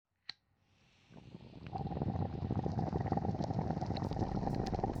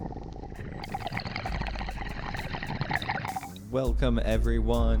Welcome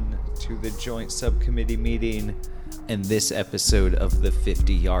everyone to the joint subcommittee meeting and this episode of the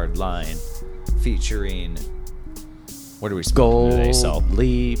 50-yard line featuring, what are we smoking today, Sal? Gold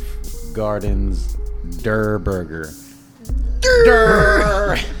Leaf Gardens Durr Burger.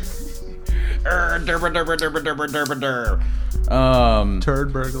 Durr!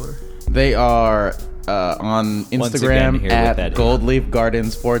 Turd burglar. They are on Once again, Instagram here with at Eddie. Gold Leaf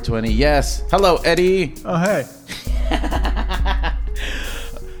Gardens 420. Yes. Hello, Eddie. Oh, hey.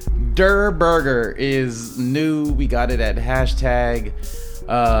 Durr Burger is new. We got it at hashtag.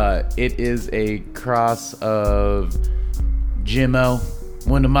 It is a cross of Jimmo,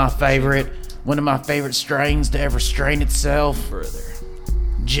 one of my favorite strains to ever strain itself. Further.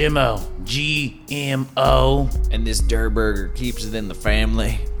 Jimmo, G-M-O. And this Durr Burger keeps it in the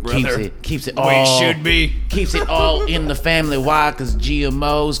family. Keeps it The way it all should be. Keeps it all in the family. Why? Because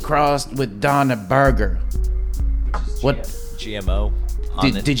GMO's crossed with Donna Burger. What? GMO.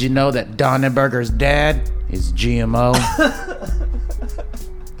 on it. Did you know that Donna Burger's dad is GMO?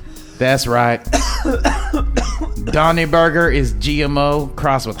 That's right. Donnie Burger is GMO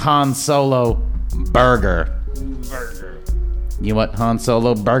crossed with Han Solo Burger. You know what Han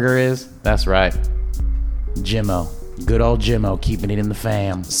Solo Burger is? That's right. Jimmo. Good old Jimmo keeping it in the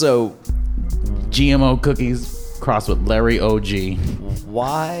fam. So, GMO cookies crossed with Larry OG.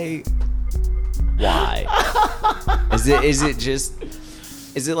 why?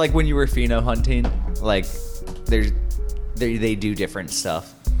 Is it like when you were pheno hunting? Like, they do different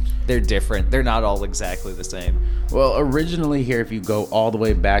stuff. They're different. They're not all exactly the same. Well, originally here, if you go all the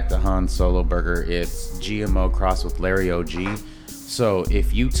way back to Han Solo Burger, it's GMO crossed with Larry OG. So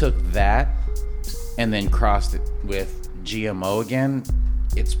if you took that and then crossed it with GMO again,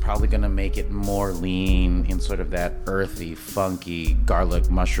 it's probably going to make it more lean in sort of that earthy, funky garlic,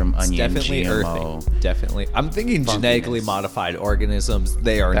 mushroom, It's onion, definitely GMO. earthy. Definitely. I'm thinking genetically Funkiness. modified organisms.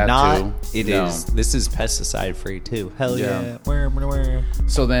 They are That not. too. It No. is. This is pesticide free too. Hell Yeah. yeah. Where?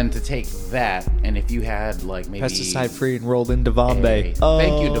 So then to take that, and if you had like maybe... Pesticide free and rolled into Bombay.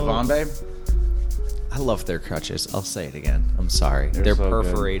 Thank you, Devambe. I love their crutches. I'll say it again. I'm sorry. They're so good.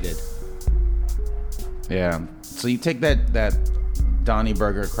 perforated. Yeah. So you take that Donnie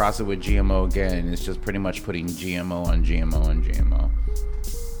Burger, cross it with GMO again, and it's just pretty much putting GMO on GMO on GMO.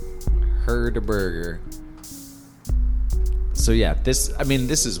 Herd burger. So yeah, this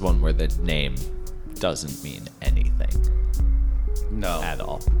is one where the name doesn't mean anything No. at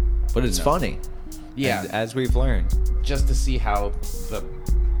all. But it's No. funny. Yeah. And as we've learned. Just to see how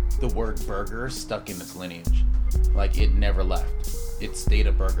the word burger stuck in its lineage. Like it never left. It stayed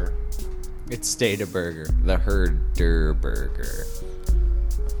a burger. It stayed a burger. The Herder burger.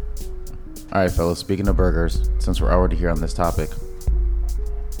 All right, fellas, speaking of burgers, since we're already here on this topic.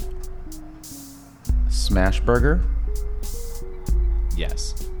 Smash burger?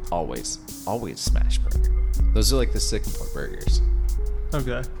 Yes. Always smash burger. Those are like the Sycamore burgers.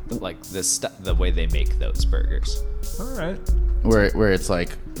 Okay. Like the way they make those burgers. All right. Where it's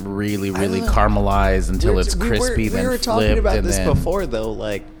like really don't know. caramelized until it's We crispy, then we were flipped, talking about and this then... before though.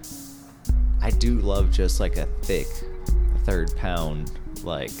 Like, I do love just like a thick, third pound,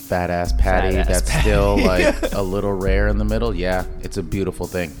 like fat ass patty Fat-ass that's patty. still like a little rare in the middle. Yeah, it's a beautiful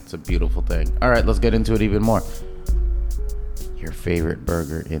thing. It's a beautiful thing. All right, let's get into it even more. Your favorite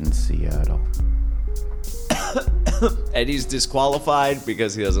burger in Seattle? Eddie's disqualified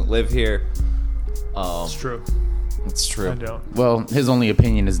because he doesn't live here. It's true. It's true. I don't. Well, his only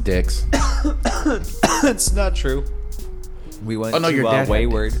opinion is Dick's. It's not true. We went Oh, no, your to dad had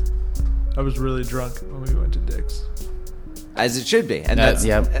Wayward, I was really drunk when we went to Dick's. as it should be, and that's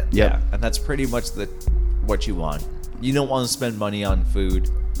Yep. yeah, and that's pretty much what you want. You don't want to spend money on food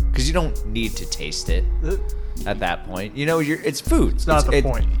because you don't need to taste it at that point. You know, it's food. It's not the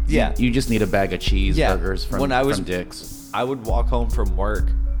point. Yeah, You just need a bag of cheeseburgers from When I was- Dick's. I would walk home from work,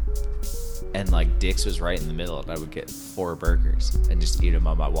 and like Dick's was right in the middle, and I would get 4 burgers and just eat them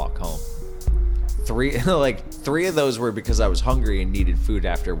on my walk home. Three of those were because I was hungry and needed food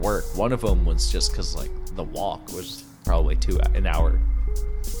after work. One of them was just because like the walk was probably an hour.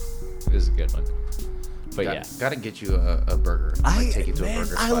 It was a good one, but yeah. Gotta get you a burger. Take you to a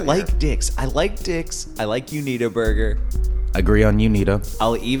burger I spot like here. Dick's. I like Dick's. I like Unita Burger. Agree on Unita.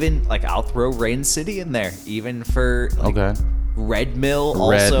 I'll throw Rain City in there, even for like, Okay. Red Mill.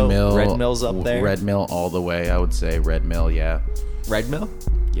 Also, Red Mill's up there. Red Mill all the way. I would say Red Mill. Yeah. Red Mill.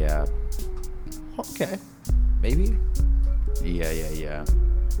 Yeah. Okay, maybe. Yeah.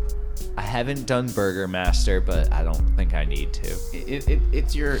 I haven't done Burger Master, but I don't think I need to.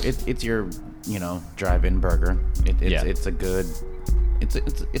 It's your drive-in burger. Yeah. It's a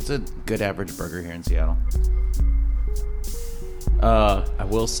good average burger here in Seattle. I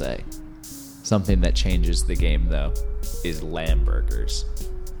will say, something that changes the game though is lamb burgers,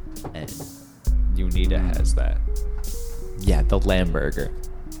 and Unita has that. Yeah, the lamb burger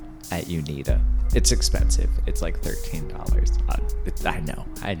at Unita. It's expensive. It's like $13.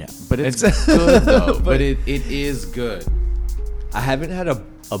 I know. But it's good though. But it is good. I haven't had a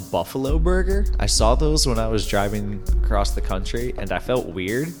buffalo burger. I saw those when I was driving across the country, and I felt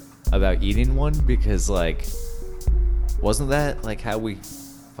weird about eating one because, like, wasn't that like how we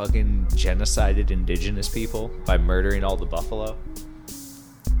fucking genocided indigenous people by murdering all the buffalo?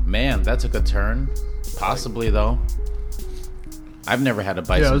 Man, that took a turn. Possibly though. I've never had a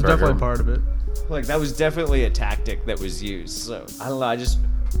bison Yeah, it was burger. definitely part of it. Like, that was definitely a tactic that was used. So I don't know. I just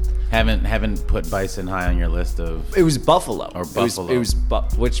Haven't put bison high on your list of. it was buffalo Or buffalo. It was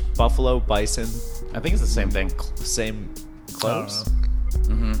which buffalo, bison, I think it's the same thing. same close.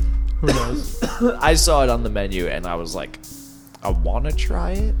 Who knows? I saw it on the menu and I was like, I want to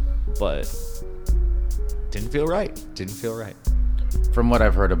try it, but didn't feel right. From what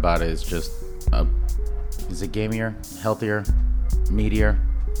I've heard about it, it's just is it gamier, healthier, meatier?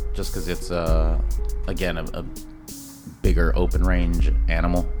 Just because it's again a bigger open range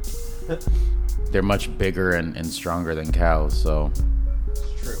animal. They're much bigger and stronger than cows, so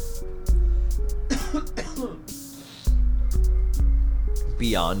It's true.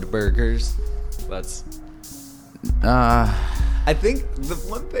 Beyond Burgers. That's. I think the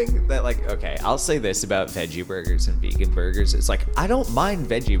one thing that, like, okay, I'll say this about veggie burgers and vegan burgers. It's like, I don't mind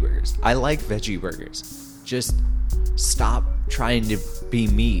veggie burgers. I like veggie burgers. Just stop trying to be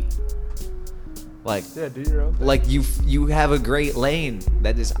meat. Like, Yeah, do your own thing. like you have a great lane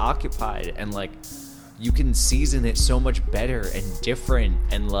that is occupied, and like you can season it so much better and different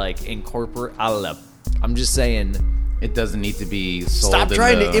and like incorporate. I don't know. I'm just saying, it doesn't need to be sold. stop in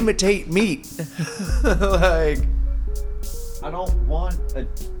trying the- to imitate meat. Like, I don't want a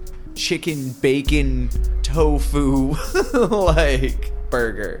chicken bacon tofu like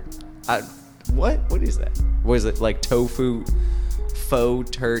burger. What is that? Was it like tofu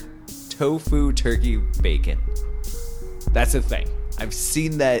turkey bacon? That's a thing. I've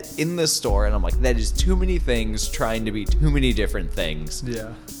seen that in the store and I'm like, that is too many things trying to be too many different things.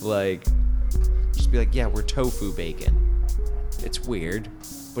 Yeah. Like, just be like, yeah, we're tofu bacon. It's weird,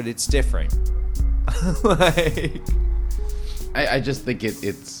 but it's different. Like, I just think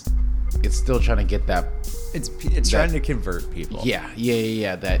it's still trying to get that. it's trying to convert people.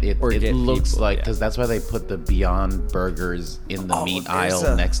 Yeah. That it Or get looks people, like, yeah. because that's why they put the Beyond Burgers in the meat there's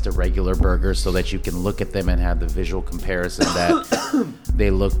aisle a- next to regular burgers, so that you can look at them and have the visual comparison that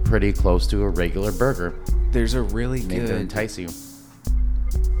they look pretty close to a regular burger. There's a really Make it good. entice you.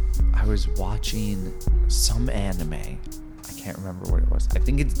 I was watching some anime. I can't remember what it was. I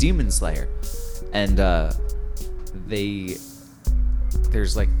think it's Demon Slayer, and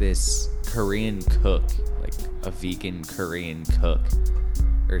there's like this Korean cook, like a vegan Korean cook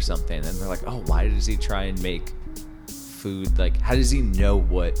or something, and they're like, oh, why does he try and make food? Like, how does he know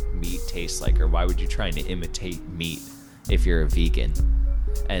what meat tastes like, or why would you try and imitate meat if you're a vegan?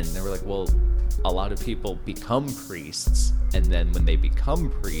 And they were like, well, a lot of people become priests, and then when they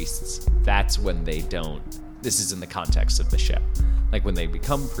become priests, that's when they don't. This is in the context of the show. Like, when they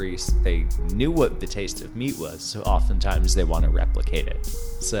become priests, they knew what the taste of meat was, so oftentimes they want to replicate it.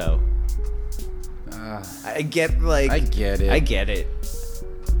 So, I get I get it.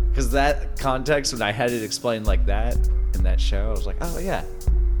 Because that context, when I had it explained like that in that show, I was like, oh yeah,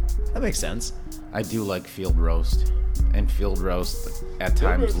 that makes sense. I do like field roast, and field roast at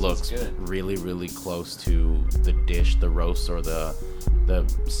times roast is looks good. really, really close to the dish, the roast, or the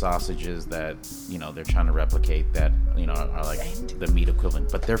sausages that they're trying to replicate that are like the meat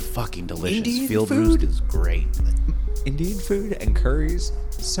equivalent, but they're fucking delicious. Indian Field food? roast is great. Indian food and curries,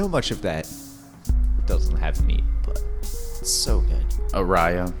 so much of that doesn't have meat, but it's so good.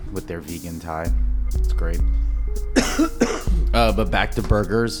 Araya with their vegan Thai, it's great. But back to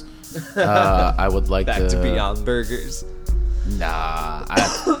burgers. I would like Back to Beyond Burgers. Nah.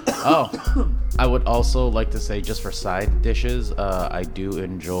 I would also like to say, just for side dishes, I do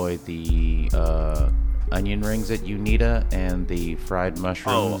enjoy the onion rings at Unita and the fried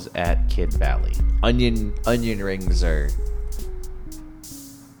mushrooms at Kid Valley. Onion rings are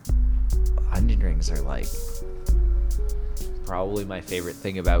like probably my favorite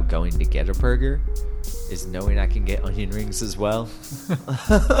thing about going to get a burger is knowing I can get onion rings as well.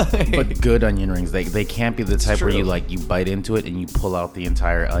 But good onion rings, they can't be the type where true. you bite into it and you pull out the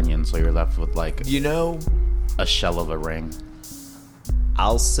entire onion, so you're left with like a shell of a ring.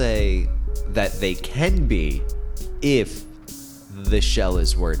 I'll say that they can be if the shell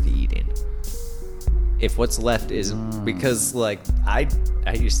is worth eating. if what's left is because like I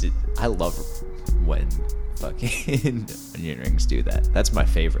love when fucking onion rings do that. That's my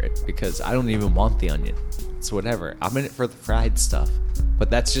favorite because I don't even want the onion. It's whatever. I'm in it for the fried stuff. But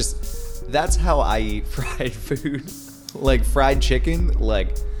that's how I eat fried food. Like fried chicken,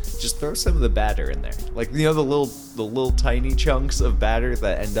 like just throw some of the batter in there. Like the little tiny chunks of batter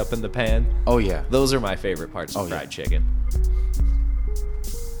that end up in the pan. Oh yeah. Those are my favorite parts of fried chicken.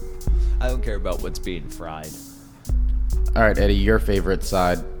 I don't care about what's being fried. All right, Eddie, your favorite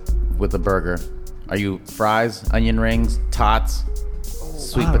side with the burger. Are you fries, onion rings, tots,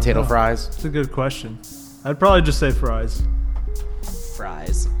 sweet I don't potato know. fries? It's a good question. I'd probably just say fries.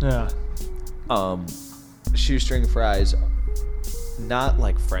 Fries. Yeah. Shoestring fries, not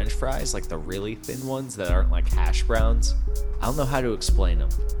like French fries, like the really thin ones that aren't like hash browns. I don't know how to explain them.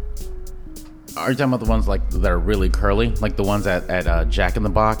 Are you talking about the ones like that are really curly, like the ones at Jack in the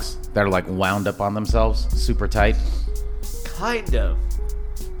Box that are like wound up on themselves, super tight? Kind of.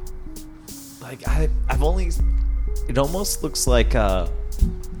 Like I've only. It almost looks like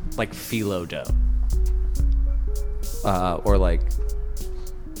phyllo dough. Or like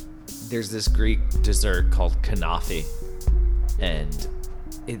there's this Greek dessert called kanafi, and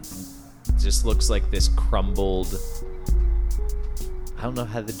it just looks like this crumbled. I don't know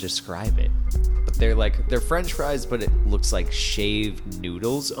how to describe it, but they're French fries, but it looks like shaved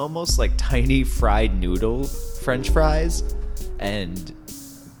noodles, almost like tiny fried noodle French fries, and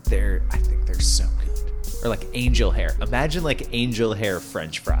I think they're so good. Or like angel hair. Imagine like angel hair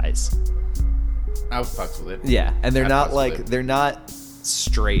French fries. I would fuck with it. Yeah, and they're I'd not fucks like with it. they're not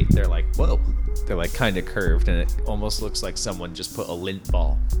straight. They're like whoa. They're like kind of curved, and it almost looks like someone just put a lint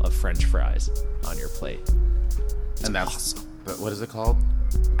ball of French fries on your plate. And that's awesome. But what is it called?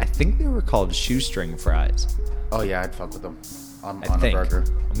 I think they were called shoestring fries. Oh yeah, I'd fuck with them on I a think. burger.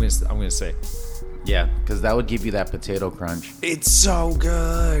 I'm gonna say Yeah, because that would give you that potato crunch. it's so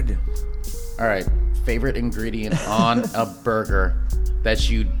good. All right, favorite ingredient on a burger that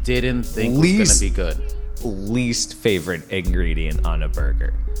you didn't think was Least- gonna be good. Least favorite ingredient on a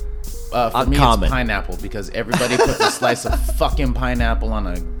burger. For me, Uncommon. it's pineapple because everybody puts a slice of fucking pineapple on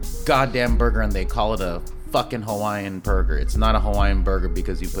a goddamn burger and they call it a fucking Hawaiian burger. It's not a Hawaiian burger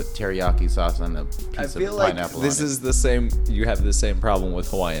because you put teriyaki sauce on a piece I of feel like pineapple. this on it. is the same. You have the same problem with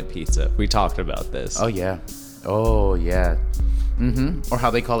Hawaiian pizza. We talked about this. Oh yeah. Or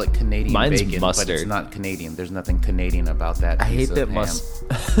how they call it Canadian Mine's bacon, but mustard. it's not Canadian. There's nothing Canadian about that. I piece hate of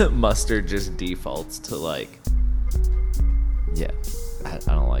that ham. mustard just defaults to like. Yeah, I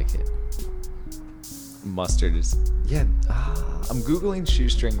don't like it. Mustard is I'm googling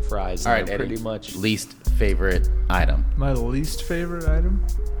shoestring fries. All And right, they're Eddie. pretty much. Least favorite item. My least favorite item?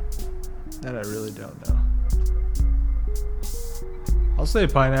 That I really don't know. I'll say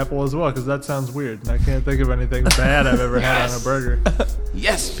pineapple as well because that sounds weird. And I can't think of anything bad I've ever had on a burger.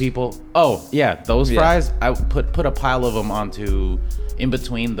 Yes, people. Oh yeah, those Yeah. fries. I would put a pile of them onto in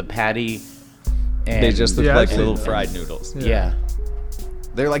between the patty. And They just look Yeah, like I've little seen fried noodles. yeah.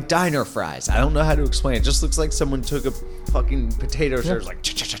 They're like diner fries. I don't know how to explain it. It just looks like someone took a fucking potato chip, like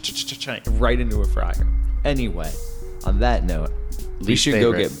cha-cha-cha-cha-cha-cha, right into a fryer. Anyway, on that note, we Least should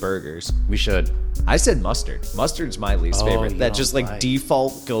go favorite. get burgers. We should. I said mustard. Mustard's my least Oh, favorite. you That don't just like like-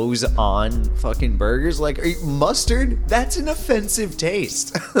 default goes on fucking burgers. Like mustard, that's an offensive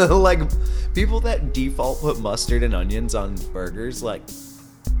taste. Like people that default put mustard and onions on burgers, like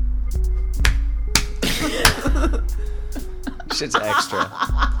shit's extra.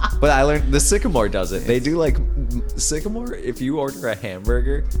 But I learned the Sycamore does it. They do like Sycamore. If you order a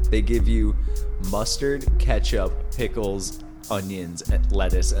hamburger, they give you mustard, ketchup, pickles, onions, and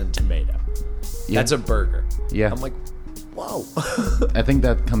lettuce, and tomato. Yeah. That's a burger. Yeah. I'm like, whoa. I think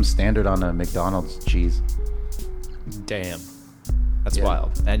that comes standard on a McDonald's cheese. Damn. That's Yeah.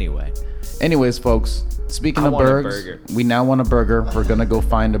 wild. Anyway. Anyways, folks, speaking I of want a burgers, burger. we now want a burger. We're gonna go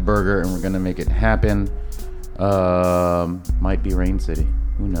find a burger and we're gonna make it happen. Might be Rain City.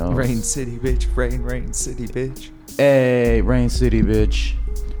 Who knows? Rain City, bitch. Rain City, bitch. Hey, Rain City, bitch.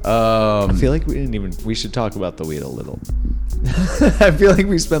 I feel like we should talk about the weed a little. I feel like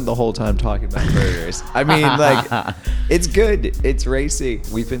we spent the whole time talking about burgers. I mean, like, it's good. It's racy.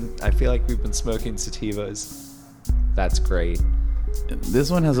 I feel like we've been smoking sativas. That's great.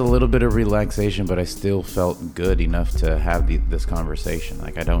 This one has a little bit of relaxation, but I still felt good enough to have this conversation.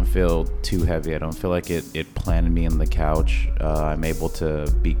 Like, I don't feel too heavy. I don't feel like it planted me in the couch. I'm able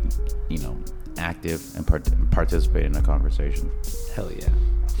to be, active and participate in a conversation. Hell yeah.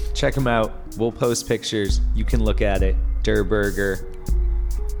 Check them out. We'll post pictures. You can look at it. Durr Burger,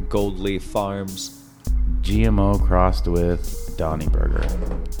 Gold Leaf Farms, GMO crossed with Donnie Burger.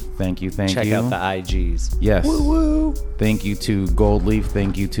 Thank you. Check out the IGs. Yes. Woo-woo. Thank you to Gold Leaf.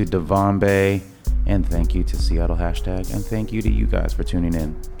 Thank you to Devon Bay. And thank you to Seattle Hashtag. And thank you to you guys for tuning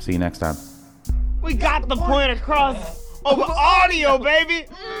in. See you next time. We got the point across over audio, baby.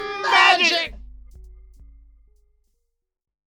 Magic.